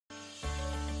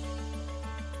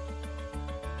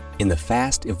In the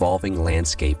fast-evolving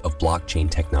landscape of blockchain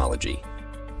technology,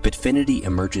 Bitfinity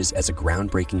emerges as a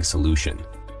groundbreaking solution,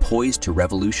 poised to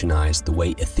revolutionize the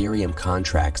way Ethereum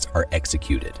contracts are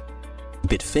executed.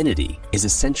 Bitfinity is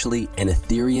essentially an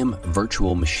Ethereum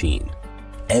virtual machine,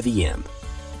 EVM,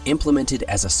 implemented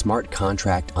as a smart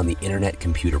contract on the Internet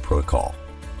Computer Protocol.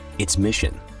 Its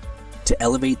mission: to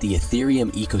elevate the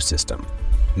Ethereum ecosystem,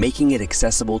 making it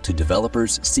accessible to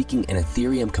developers seeking an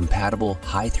Ethereum-compatible,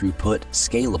 high-throughput,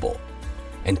 scalable,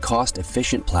 and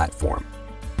cost-efficient platform.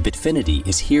 Bitfinity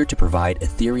is here to provide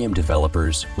Ethereum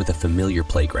developers with a familiar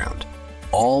playground,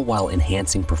 all while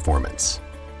enhancing performance.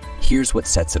 Here's what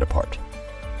sets it apart.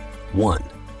 1.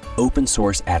 Open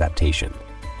source adaptation.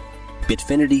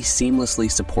 Bitfinity seamlessly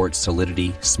supports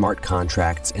Solidity, smart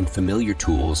contracts, and familiar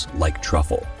tools like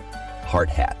Truffle,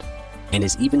 Hardhat, and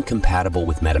is even compatible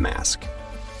with MetaMask.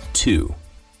 2.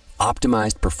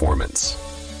 Optimized performance.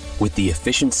 With the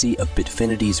efficiency of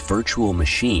Bitfinity's virtual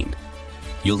machine,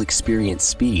 you'll experience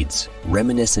speeds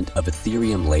reminiscent of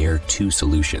Ethereum Layer 2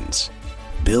 solutions.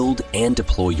 Build and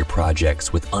deploy your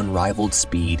projects with unrivaled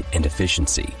speed and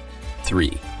efficiency.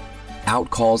 3.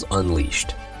 Outcalls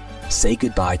unleashed. Say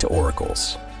goodbye to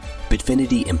oracles.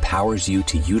 Bitfinity empowers you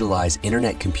to utilize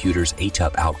Internet Computer's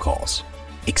ATUP outcalls,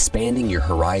 expanding your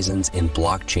horizons in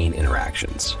blockchain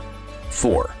interactions.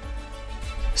 4.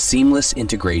 Seamless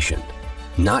integration.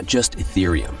 Not just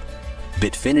Ethereum.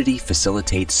 Bitfinity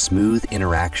facilitates smooth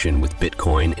interaction with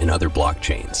Bitcoin and other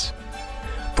blockchains,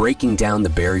 breaking down the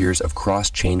barriers of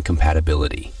cross-chain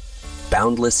compatibility.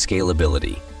 Boundless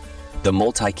scalability. The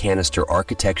multi-canister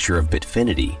architecture of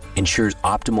Bitfinity ensures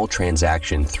optimal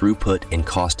transaction throughput and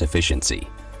cost efficiency,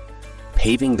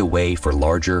 paving the way for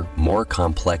larger, more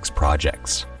complex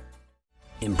projects.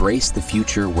 Embrace the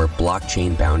future where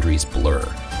blockchain boundaries blur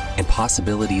and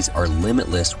possibilities are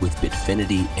limitless with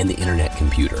Bitfinity and the Internet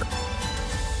Computer.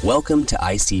 Welcome to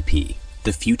ICP,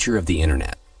 the future of the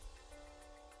Internet.